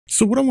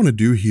So what I want to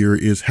do here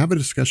is have a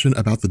discussion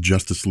about the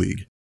Justice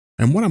League.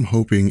 And what I'm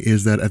hoping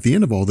is that at the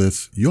end of all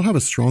this, you'll have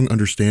a strong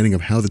understanding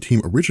of how the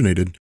team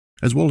originated,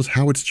 as well as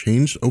how it's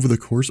changed over the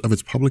course of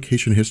its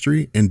publication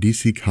history in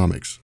DC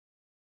Comics.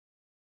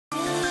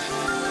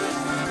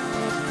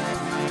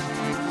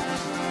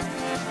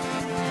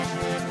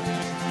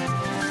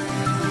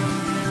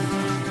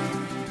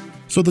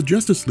 So the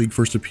Justice League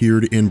first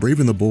appeared in Brave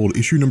and the Bold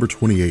issue number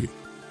 28.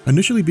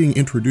 Initially being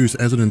introduced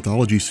as an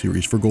anthology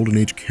series for Golden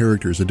Age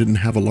characters that didn't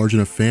have a large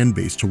enough fan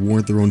base to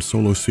warrant their own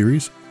solo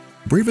series,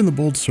 Brave and the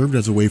Bold served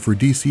as a way for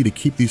DC to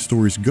keep these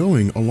stories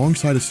going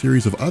alongside a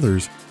series of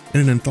others in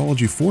an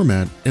anthology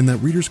format, and that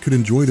readers could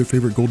enjoy their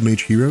favorite Golden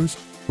Age heroes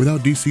without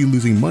DC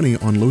losing money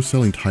on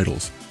low-selling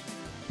titles.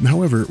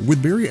 However,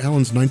 with Barry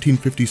Allen's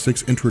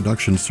 1956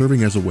 introduction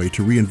serving as a way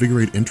to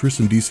reinvigorate interest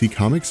in DC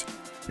Comics,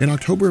 in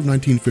October of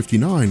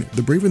 1959,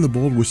 The Brave and the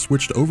Bold was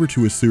switched over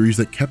to a series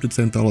that kept its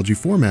anthology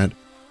format,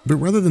 but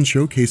rather than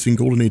showcasing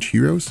Golden Age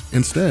heroes,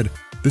 instead,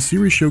 the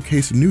series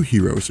showcased new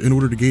heroes in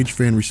order to gauge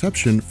fan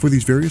reception for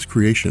these various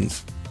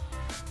creations.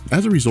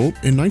 As a result,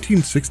 in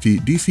 1960,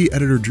 DC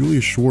editor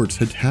Julius Schwartz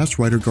had tasked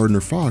writer Gardner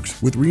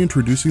Fox with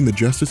reintroducing the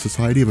Justice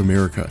Society of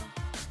America.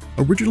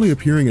 Originally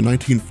appearing in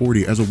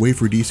 1940 as a way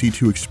for DC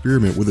to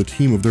experiment with a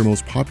team of their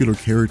most popular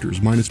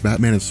characters minus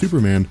Batman and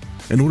Superman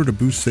in order to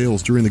boost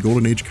sales during the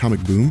Golden Age comic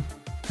boom,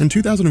 in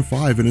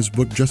 2005, in his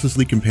book Justice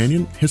League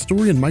Companion,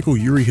 historian Michael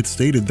Urey had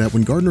stated that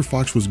when Gardner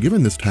Fox was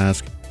given this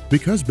task,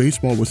 because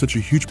baseball was such a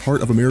huge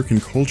part of American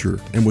culture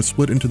and was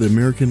split into the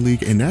American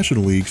League and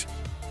National Leagues,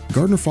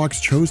 Gardner Fox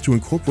chose to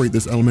incorporate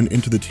this element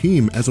into the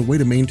team as a way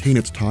to maintain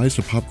its ties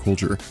to pop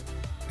culture.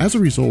 As a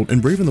result, in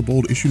Brave and the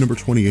Bold issue number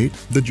 28,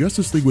 the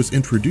Justice League was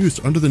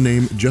introduced under the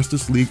name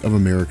Justice League of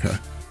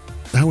America.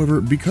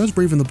 However, because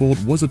Brave and the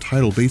Bold was a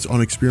title based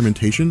on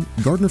experimentation,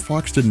 Gardner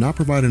Fox did not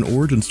provide an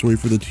origin story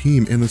for the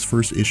team in this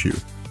first issue.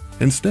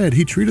 Instead,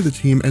 he treated the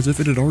team as if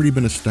it had already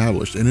been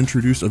established and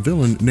introduced a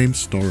villain named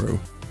Starro.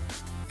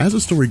 As the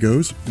story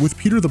goes, with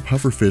Peter the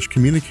Pufferfish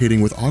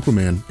communicating with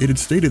Aquaman, it had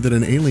stated that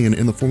an alien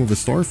in the form of a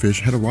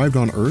starfish had arrived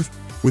on Earth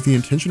with the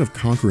intention of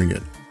conquering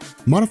it.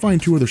 Modifying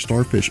two other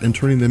starfish and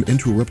turning them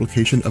into a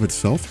replication of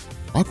itself,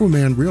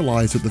 Aquaman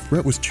realized that the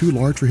threat was too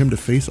large for him to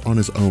face on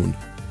his own.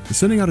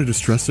 Sending out a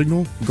distress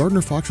signal,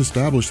 Gardner Fox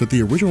established that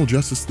the original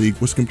Justice League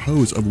was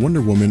composed of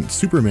Wonder Woman,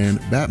 Superman,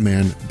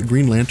 Batman, the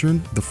Green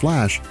Lantern, the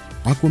Flash,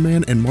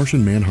 Aquaman, and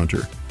Martian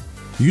Manhunter.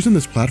 Using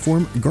this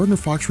platform, Gardner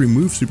Fox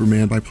removed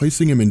Superman by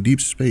placing him in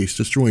deep space,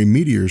 destroying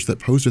meteors that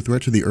posed a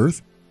threat to the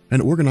Earth,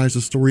 and organized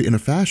the story in a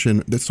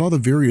fashion that saw the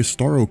various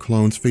Starro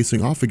clones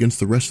facing off against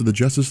the rest of the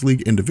Justice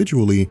League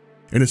individually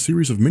in a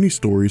series of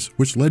mini-stories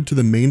which led to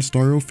the main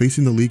Starro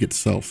facing the League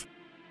itself.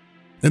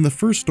 In the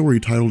first story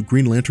titled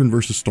Green Lantern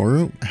vs.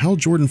 Starro, Hal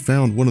Jordan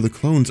found one of the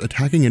clones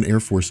attacking an Air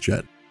Force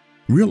jet.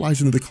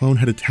 Realizing that the clone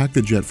had attacked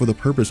the jet for the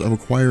purpose of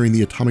acquiring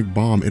the atomic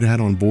bomb it had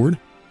on board,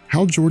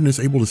 Hal Jordan is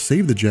able to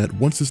save the jet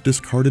once it's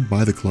discarded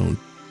by the clone.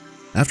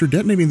 After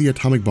detonating the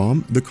atomic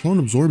bomb, the clone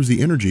absorbs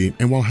the energy,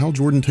 and while Hal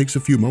Jordan takes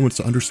a few moments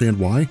to understand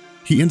why,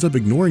 he ends up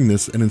ignoring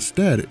this and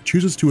instead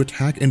chooses to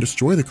attack and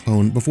destroy the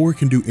clone before it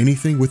can do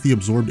anything with the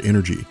absorbed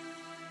energy.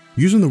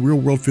 Using the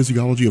real-world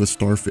physiology of a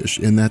starfish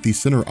in that the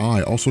center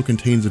eye also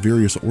contains the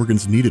various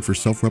organs needed for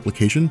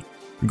self-replication,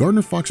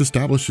 Gardner Fox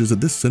establishes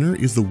that this center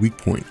is the weak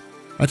point.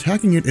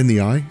 Attacking it in the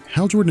eye,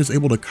 Hal Jordan is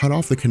able to cut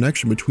off the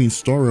connection between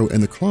Starro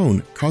and the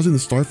clone, causing the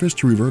starfish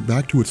to revert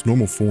back to its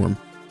normal form.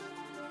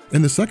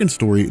 In the second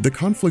story, the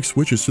conflict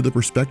switches to the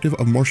perspective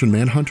of Martian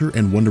Manhunter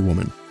and Wonder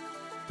Woman.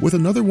 With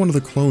another one of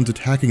the clones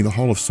attacking the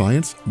Hall of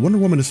Science, Wonder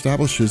Woman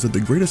establishes that the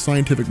greatest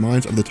scientific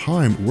minds of the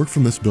time work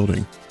from this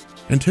building.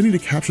 Intending to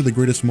capture the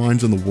greatest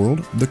minds in the world,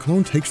 the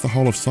clone takes the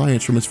Hall of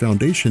Science from its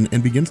foundation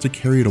and begins to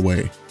carry it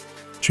away.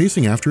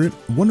 Chasing after it,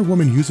 Wonder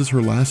Woman uses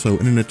her lasso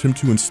in an attempt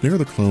to ensnare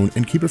the clone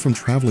and keep it from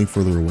traveling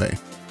further away.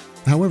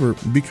 However,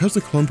 because the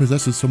clone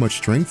possesses so much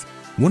strength,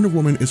 Wonder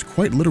Woman is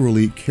quite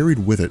literally carried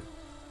with it.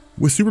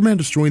 With Superman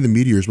destroying the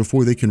meteors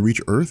before they can reach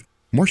Earth,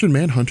 Martian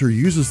Manhunter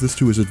uses this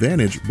to his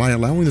advantage by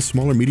allowing the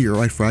smaller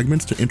meteorite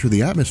fragments to enter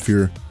the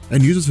atmosphere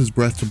and uses his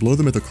breath to blow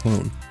them at the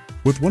clone.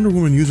 With Wonder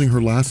Woman using her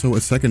lasso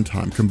a second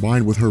time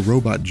combined with her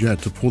robot jet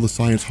to pull the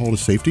Science Hall to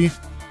safety,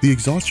 the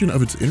exhaustion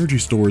of its energy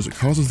stores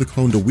causes the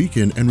clone to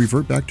weaken and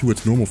revert back to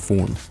its normal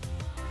form.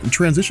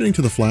 Transitioning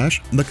to the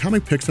Flash, the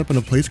comic picks up in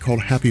a place called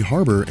Happy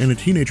Harbor and a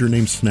teenager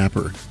named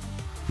Snapper.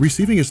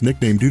 Receiving his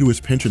nickname due to his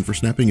penchant for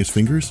snapping his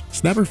fingers,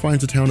 Snapper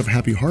finds the town of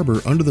Happy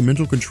Harbor under the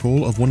mental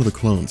control of one of the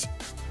clones.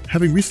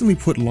 Having recently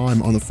put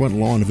lime on the front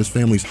lawn of his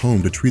family's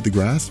home to treat the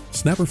grass,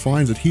 Snapper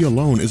finds that he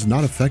alone is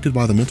not affected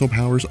by the mental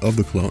powers of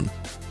the clone.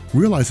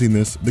 Realizing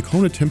this, the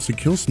clone attempts to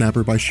kill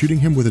Snapper by shooting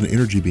him with an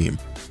energy beam,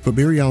 but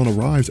Barry Allen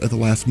arrives at the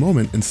last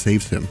moment and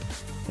saves him.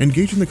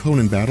 Engaging the clone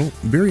in battle,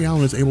 Barry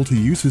Allen is able to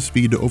use his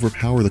speed to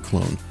overpower the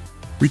clone.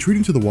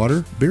 Retreating to the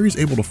water, Barry's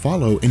able to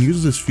follow and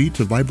uses his feet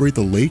to vibrate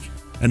the lake,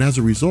 and as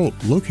a result,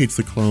 locates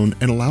the clone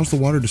and allows the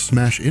water to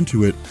smash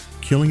into it,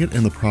 killing it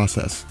in the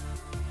process.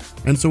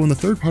 And so in the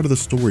third part of the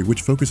story,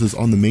 which focuses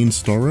on the main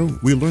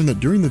Starro, we learn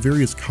that during the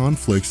various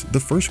conflicts, the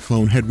first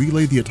clone had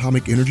relayed the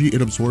atomic energy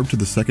it absorbed to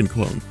the second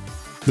clone.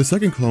 The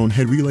second clone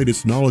had relayed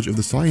its knowledge of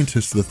the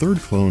scientists to the third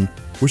clone,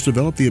 which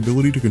developed the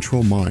ability to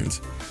control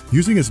minds.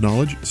 Using his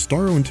knowledge,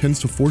 Starro intends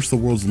to force the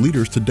world's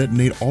leaders to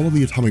detonate all of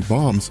the atomic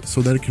bombs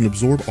so that it can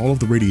absorb all of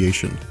the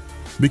radiation.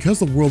 Because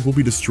the world will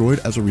be destroyed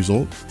as a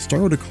result,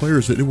 Starro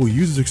declares that it will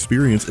use its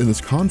experience in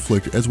this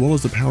conflict as well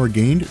as the power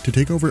gained to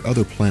take over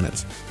other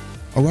planets.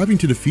 Arriving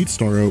to defeat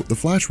Starro, the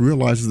Flash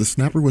realizes the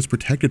Snapper was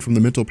protected from the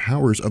mental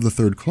powers of the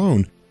third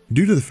clone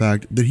due to the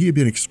fact that he had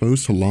been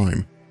exposed to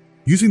Lyme.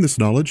 Using this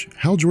knowledge,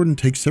 Hal Jordan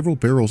takes several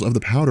barrels of the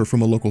powder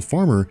from a local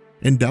farmer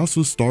and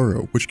douses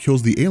Starro, which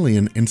kills the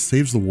alien and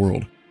saves the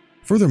world.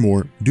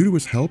 Furthermore, due to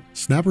his help,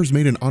 Snapper's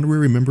made an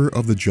honorary member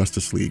of the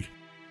Justice League.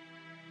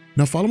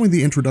 Now, following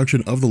the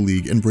introduction of the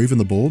League in Brave and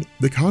the Bold,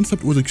 the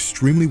concept was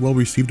extremely well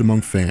received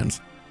among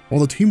fans.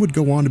 While the team would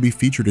go on to be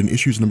featured in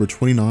issues number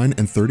 29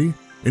 and 30,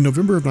 in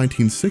November of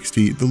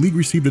 1960, the League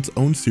received its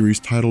own series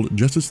titled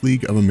Justice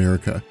League of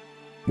America.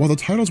 While the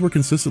titles were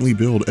consistently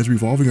billed as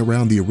revolving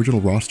around the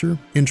original roster,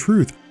 in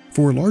truth,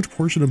 for a large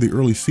portion of the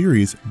early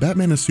series,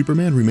 Batman and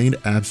Superman remained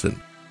absent.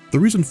 The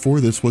reason for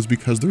this was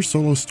because their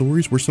solo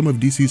stories were some of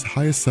DC's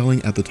highest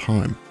selling at the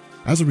time.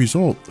 As a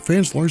result,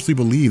 fans largely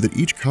believed that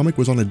each comic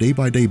was on a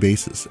day-by-day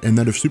basis, and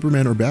that if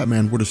Superman or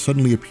Batman were to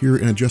suddenly appear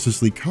in a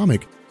Justice League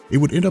comic, it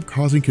would end up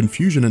causing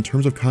confusion in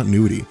terms of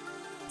continuity.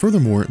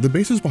 Furthermore, the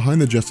basis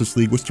behind the Justice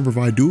League was to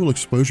provide dual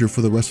exposure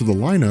for the rest of the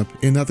lineup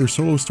in that their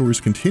solo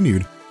stories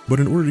continued, but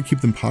in order to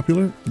keep them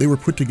popular, they were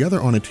put together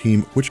on a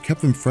team which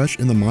kept them fresh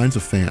in the minds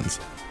of fans.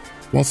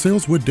 While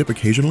sales would dip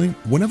occasionally,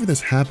 whenever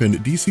this happened,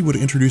 DC would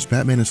introduce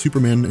Batman and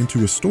Superman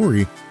into a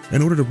story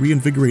in order to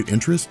reinvigorate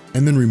interest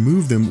and then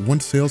remove them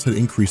once sales had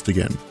increased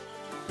again.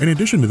 In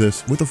addition to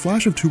this, with the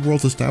Flash of Two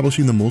Worlds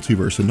establishing the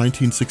multiverse in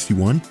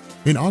 1961,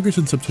 in August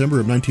and September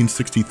of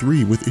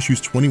 1963 with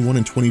issues 21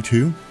 and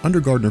 22, under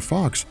Gardner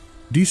Fox,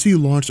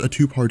 DC launched a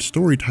two-part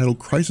story titled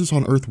Crisis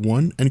on Earth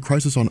 1 and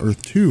Crisis on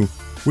Earth 2,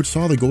 which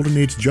saw the Golden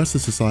Age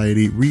Justice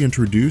Society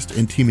reintroduced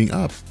and teaming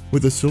up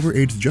with the Silver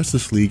Age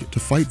Justice League to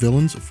fight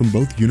villains from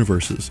both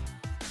universes.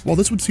 While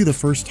this would see the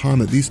first time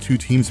that these two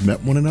teams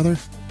met one another,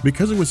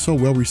 because it was so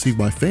well received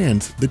by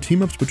fans, the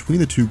team-ups between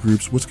the two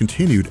groups was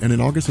continued, and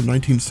in August of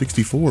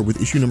 1964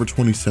 with issue number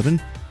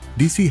 27,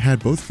 DC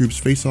had both groups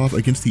face off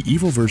against the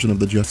evil version of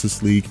the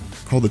Justice League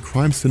called the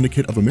Crime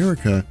Syndicate of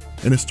America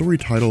in a story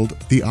titled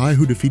The Eye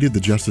Who Defeated the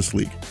Justice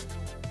League.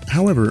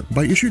 However,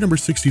 by issue number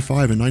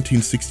 65 in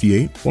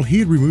 1968, while he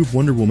had removed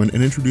Wonder Woman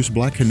and introduced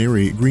Black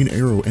Canary, Green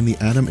Arrow, and the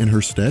Atom in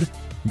her stead,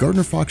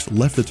 Gardner Fox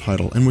left the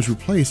title and was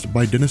replaced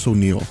by Dennis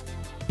O'Neil.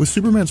 With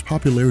Superman's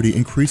popularity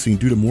increasing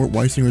due to Mort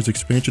Weisinger's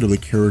expansion of the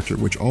character,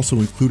 which also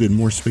included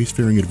more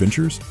spacefaring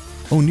adventures,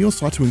 O'Neil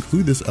sought to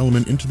include this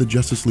element into the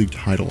Justice League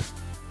title.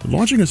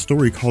 Launching a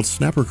story called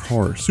Snapper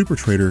Carr, Super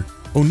Trader,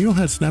 O'Neil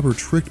had Snapper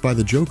tricked by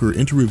the Joker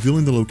into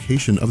revealing the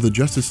location of the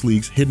Justice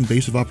League's hidden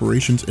base of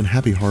operations in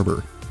Happy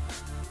Harbor.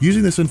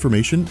 Using this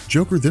information,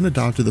 Joker then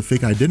adopted the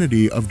fake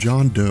identity of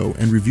John Doe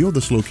and revealed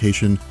this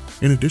location,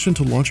 in addition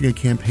to launching a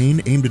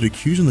campaign aimed at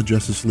accusing the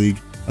Justice League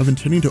of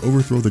intending to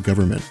overthrow the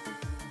government.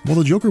 While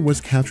the Joker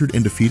was captured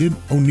and defeated,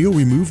 O'Neil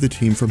removed the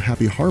team from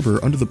Happy Harbor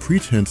under the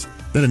pretense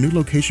that a new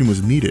location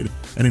was needed,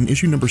 and in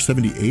issue number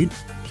 78,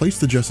 placed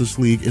the Justice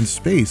League in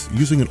space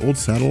using an old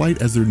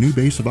satellite as their new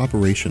base of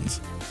operations.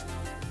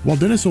 While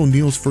Dennis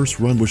O'Neil's first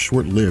run was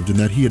short-lived in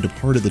that he had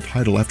departed the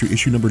title after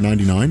issue number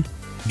 99,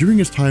 during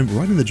his time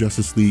writing the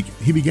Justice League,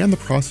 he began the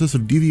process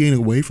of deviating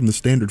away from the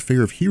standard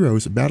fare of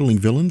heroes battling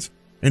villains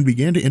and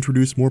began to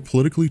introduce more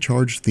politically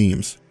charged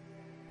themes.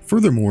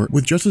 Furthermore,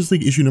 with Justice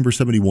League issue number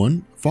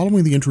 71,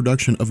 following the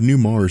introduction of New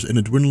Mars and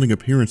a dwindling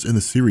appearance in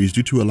the series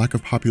due to a lack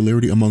of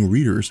popularity among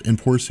readers and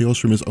poor sales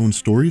from his own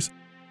stories,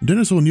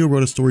 Dennis O'Neil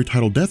wrote a story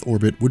titled Death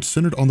Orbit which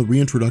centered on the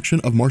reintroduction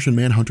of Martian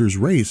Manhunter's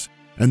race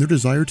and their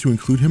desire to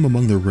include him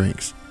among their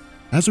ranks.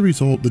 As a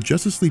result, the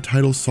Justice League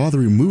title saw the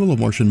removal of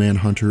Martian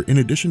Manhunter in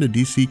addition to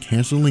DC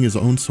canceling his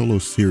own solo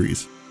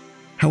series.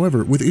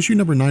 However, with issue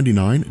number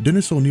 99,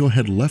 Dennis O'Neil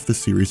had left the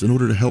series in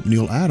order to help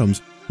Neil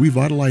Adams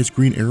revitalize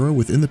Green Arrow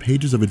within the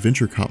pages of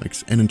Adventure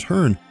Comics, and in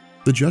turn,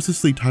 the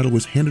Justice League title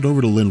was handed over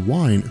to Len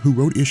Wein, who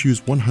wrote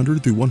issues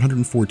 100 through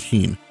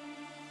 114.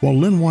 While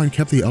Len Wein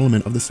kept the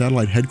element of the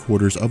satellite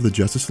headquarters of the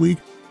Justice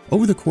League,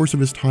 over the course of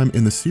his time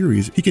in the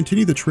series, he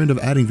continued the trend of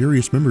adding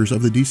various members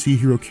of the DC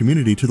hero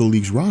community to the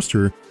League's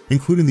roster,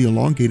 including the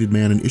Elongated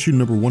Man in issue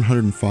number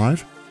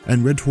 105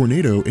 and Red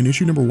Tornado in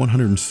issue number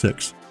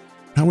 106.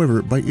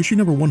 However, by issue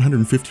number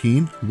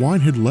 115, Wein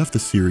had left the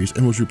series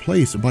and was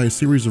replaced by a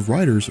series of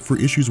writers for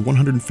issues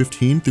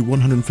 115 through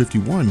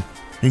 151,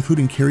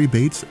 including Cary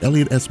Bates,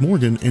 Elliot S.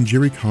 Morgan, and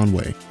Jerry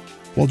Conway.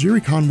 While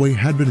Jerry Conway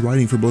had been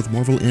writing for both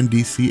Marvel and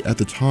DC at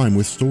the time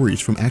with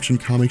stories from Action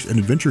Comics and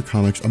Adventure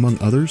Comics among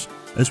others,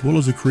 as well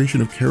as the creation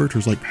of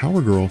characters like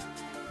Power Girl,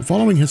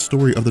 following his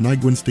story of the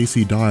night Gwen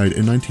Stacy died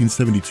in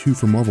 1972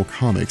 for Marvel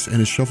Comics and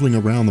his shuffling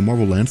around the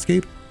Marvel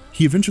landscape,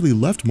 he eventually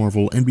left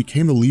Marvel and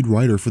became the lead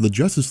writer for the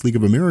Justice League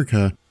of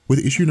America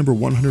with issue number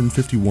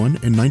 151 in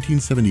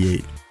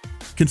 1978.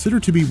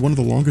 Considered to be one of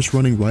the longest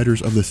running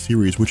writers of the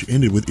series, which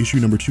ended with issue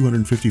number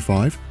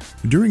 255,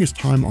 during his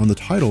time on the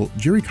title,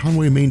 Gerry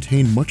Conway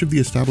maintained much of the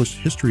established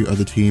history of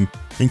the team,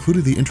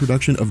 including the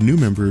introduction of new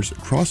members,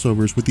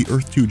 crossovers with the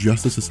Earth 2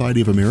 Justice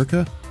Society of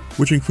America,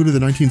 which included the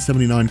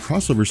 1979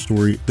 crossover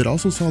story that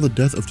also saw the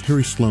death of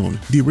Terry Sloan,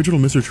 the original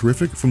Mr.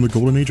 Terrific from the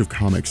Golden Age of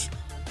comics.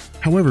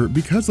 However,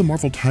 because the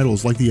Marvel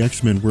titles like the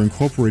X-Men were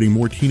incorporating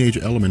more teenage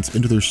elements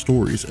into their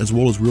stories as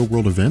well as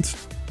real-world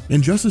events,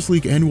 in Justice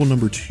League Annual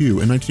number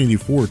 2 in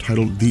 1984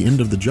 titled The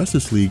End of the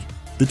Justice League,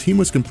 the team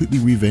was completely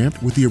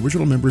revamped with the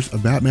original members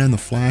of Batman, the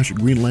Flash,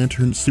 Green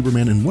Lantern,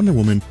 Superman, and Wonder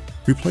Woman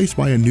replaced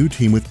by a new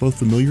team with both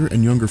familiar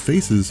and younger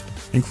faces,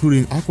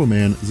 including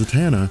Aquaman,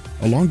 Zatanna,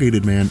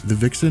 Elongated Man, the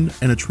Vixen,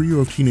 and a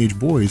trio of teenage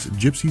boys,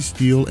 Gypsy,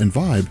 Steel, and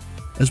Vibe,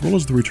 as well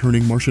as the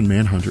returning Martian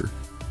Manhunter.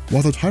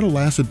 While the title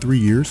lasted 3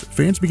 years,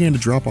 fans began to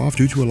drop off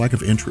due to a lack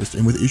of interest,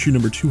 and with issue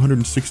number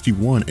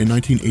 261 in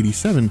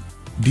 1987,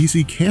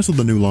 DC canceled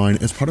the new line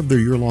as part of their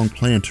year-long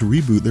plan to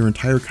reboot their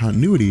entire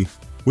continuity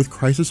with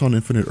Crisis on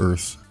Infinite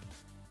Earths.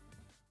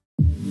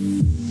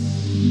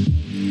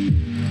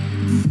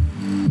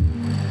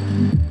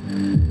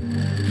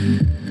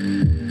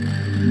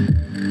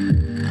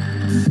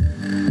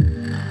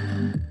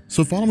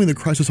 So following the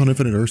Crisis on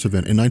Infinite Earths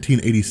event in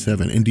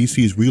 1987 and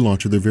DC's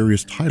relaunch of their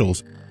various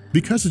titles,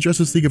 because the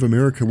Justice League of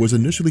America was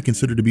initially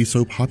considered to be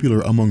so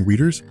popular among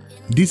readers,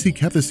 DC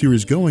kept the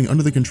series going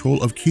under the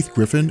control of Keith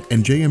Giffen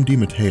and J.M.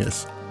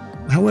 DeMatteis.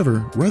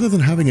 However, rather than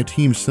having a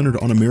team centered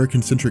on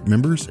American-centric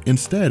members,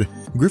 instead,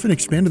 Giffen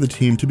expanded the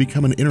team to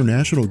become an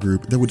international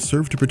group that would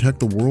serve to protect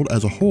the world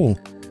as a whole,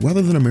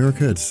 rather than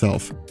America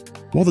itself.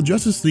 While the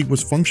Justice League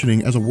was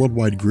functioning as a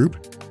worldwide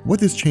group, what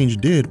this change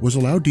did was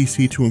allow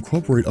DC to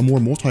incorporate a more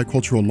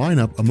multicultural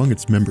lineup among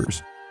its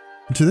members.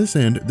 To this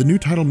end, the new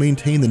title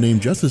maintained the name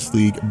Justice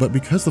League, but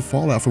because the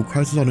fallout from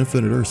Crisis on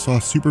Infinite Earths saw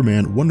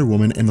Superman, Wonder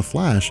Woman, and The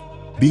Flash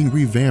being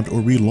revamped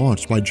or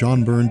relaunched by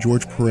John Byrne,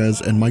 George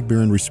Perez, and Mike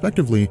Baron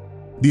respectively,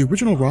 the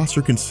original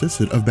roster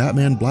consisted of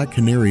Batman, Black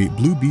Canary,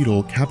 Blue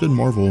Beetle, Captain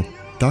Marvel,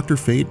 Dr.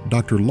 Fate,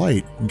 Dr.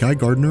 Light, Guy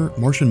Gardner,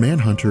 Martian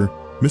Manhunter,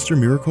 Mr.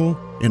 Miracle,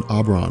 and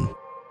Abron.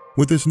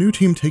 With this new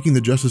team taking the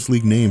Justice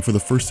League name for the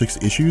first 6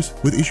 issues,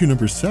 with issue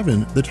number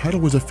 7, the title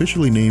was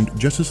officially named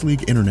Justice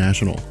League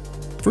International.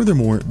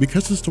 Furthermore,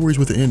 because the stories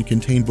within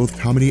contained both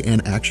comedy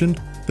and action,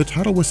 the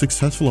title was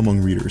successful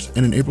among readers,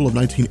 and in April of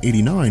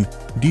 1989,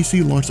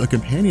 DC launched a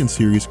companion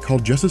series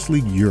called Justice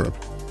League Europe.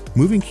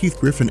 Moving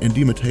Keith Giffen and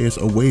DeMatteis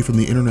away from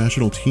the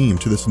international team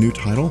to this new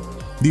title,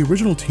 the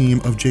original team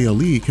of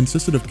JLE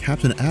consisted of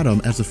Captain Atom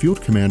as the field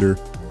commander,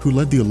 who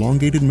led the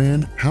Elongated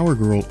Man, Power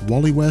Girl,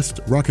 Wally West,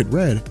 Rocket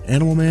Red,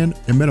 Animal Man,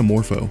 and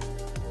Metamorpho.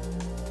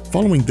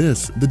 Following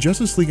this, the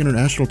Justice League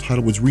International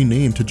title was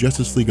renamed to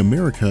Justice League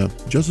America,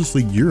 Justice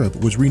League Europe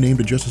was renamed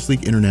to Justice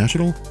League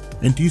International,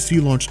 and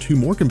DC launched 2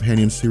 more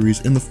companion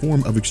series in the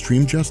form of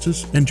Extreme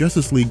Justice and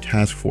Justice League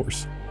Task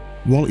Force.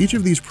 While each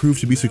of these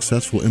proved to be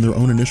successful in their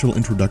own initial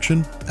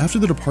introduction, after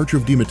the departure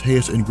of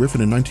DeMatteis and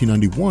Giffen in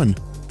 1991,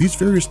 these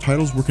various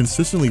titles were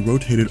consistently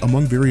rotated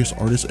among various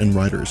artists and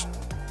writers.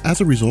 As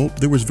a result,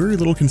 there was very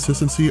little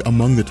consistency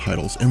among the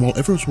titles, and while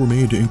efforts were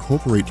made to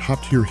incorporate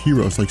top-tier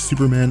heroes like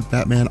Superman,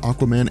 Batman,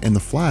 Aquaman, and The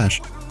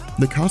Flash,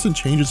 the constant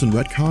changes and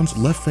retcons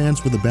left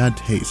fans with a bad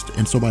taste,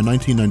 and so by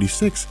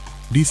 1996,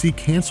 DC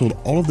canceled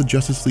all of the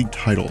Justice League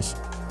titles.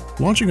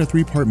 Launching a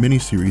 3-part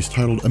miniseries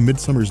titled A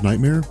Midsummer's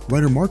Nightmare,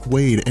 writer Mark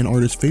Waid and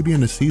artist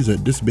Fabian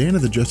Nicieza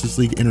disbanded the Justice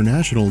League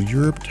International,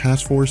 Europe,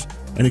 Task Force,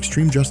 and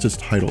Extreme Justice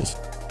titles.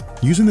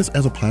 Using this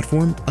as a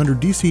platform, under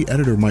DC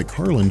editor Mike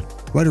Carlin,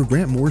 writer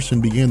Grant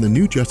Morrison began the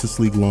new Justice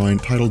League line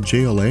titled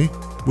JLA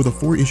with a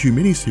 4-issue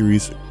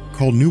miniseries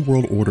called New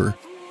World Order,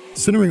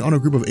 centering on a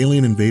group of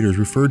alien invaders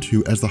referred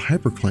to as the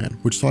HyperClan,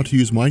 which sought to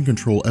use mind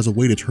control as a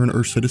way to turn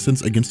Earth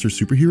citizens against their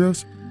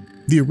superheroes.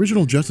 The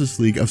original Justice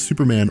League of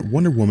Superman,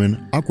 Wonder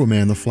Woman,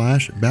 Aquaman, The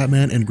Flash,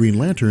 Batman, and Green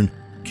Lantern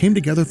came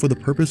together for the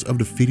purpose of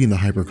defeating the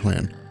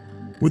HyperClan.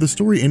 With the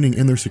story ending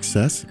in their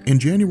success, in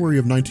January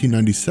of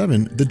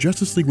 1997, the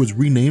Justice League was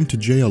renamed to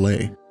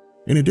JLA.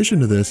 In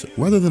addition to this,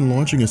 rather than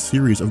launching a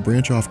series of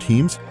branch-off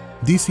teams,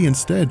 DC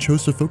instead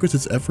chose to focus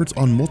its efforts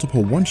on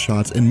multiple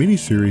one-shots and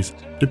miniseries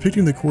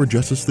depicting the core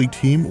Justice League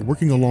team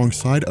working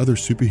alongside other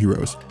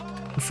superheroes.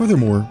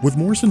 Furthermore, with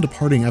Morrison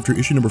departing after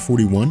issue number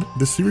 41,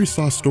 the series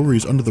saw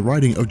stories under the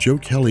writing of Joe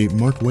Kelly,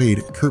 Mark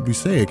Waid, Kurt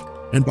Busiek,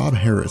 and Bob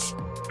Harris.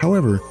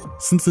 However,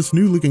 since this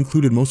new league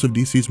included most of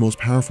DC's most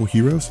powerful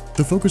heroes,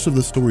 the focus of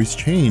the stories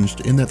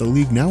changed in that the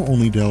league now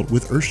only dealt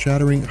with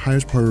earth-shattering,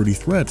 highest-priority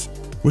threats,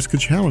 which could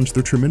challenge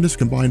their tremendous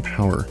combined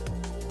power.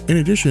 In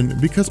addition,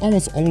 because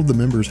almost all of the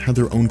members had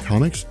their own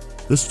comics,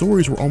 the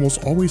stories were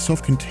almost always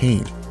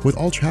self-contained, with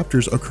all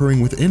chapters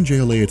occurring within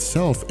JLA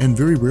itself and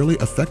very rarely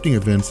affecting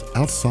events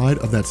outside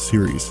of that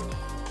series.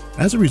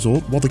 As a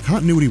result, while the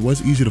continuity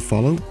was easy to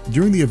follow,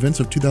 during the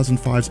events of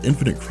 2005's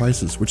Infinite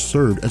Crisis, which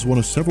served as one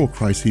of several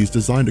crises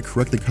designed to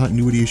correct the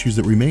continuity issues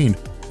that remained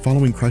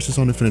following Crisis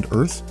on Infinite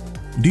Earths,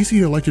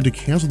 DC elected to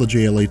cancel the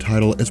JLA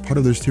title as part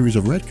of their series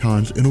of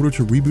retcons in order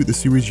to reboot the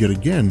series yet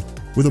again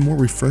with a more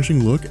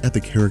refreshing look at the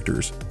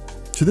characters.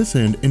 To this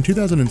end, in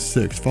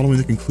 2006, following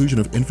the conclusion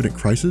of Infinite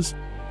Crisis,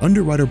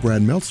 under writer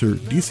Brad Meltzer,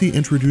 DC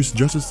introduced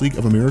Justice League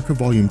of America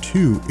Volume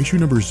 2, issue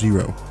number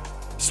 0.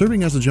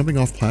 Serving as a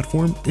jumping-off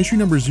platform, issue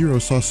number 0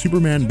 saw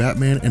Superman,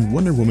 Batman, and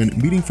Wonder Woman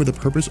meeting for the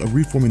purpose of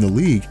reforming the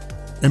League,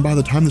 and by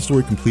the time the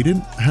story completed,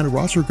 had a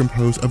roster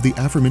composed of the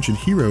aforementioned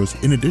heroes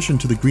in addition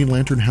to the Green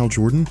Lantern Hal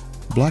Jordan,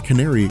 Black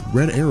Canary,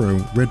 Red Arrow,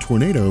 Red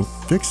Tornado,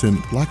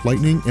 Vixen, Black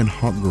Lightning, and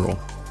Hawkgirl.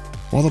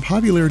 While the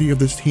popularity of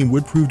this team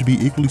would prove to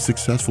be equally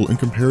successful in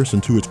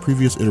comparison to its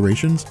previous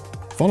iterations,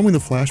 following the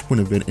Flashpoint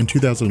event in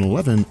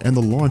 2011 and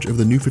the launch of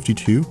the New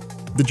 52,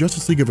 the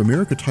Justice League of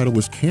America title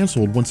was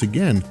cancelled once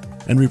again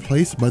and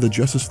replaced by the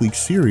Justice League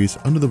series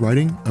under the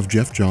writing of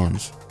Geoff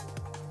Johns.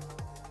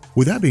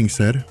 With that being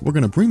said, we're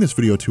going to bring this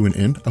video to an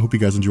end. I hope you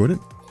guys enjoyed it,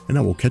 and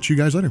I will catch you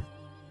guys later.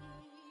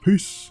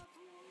 Peace.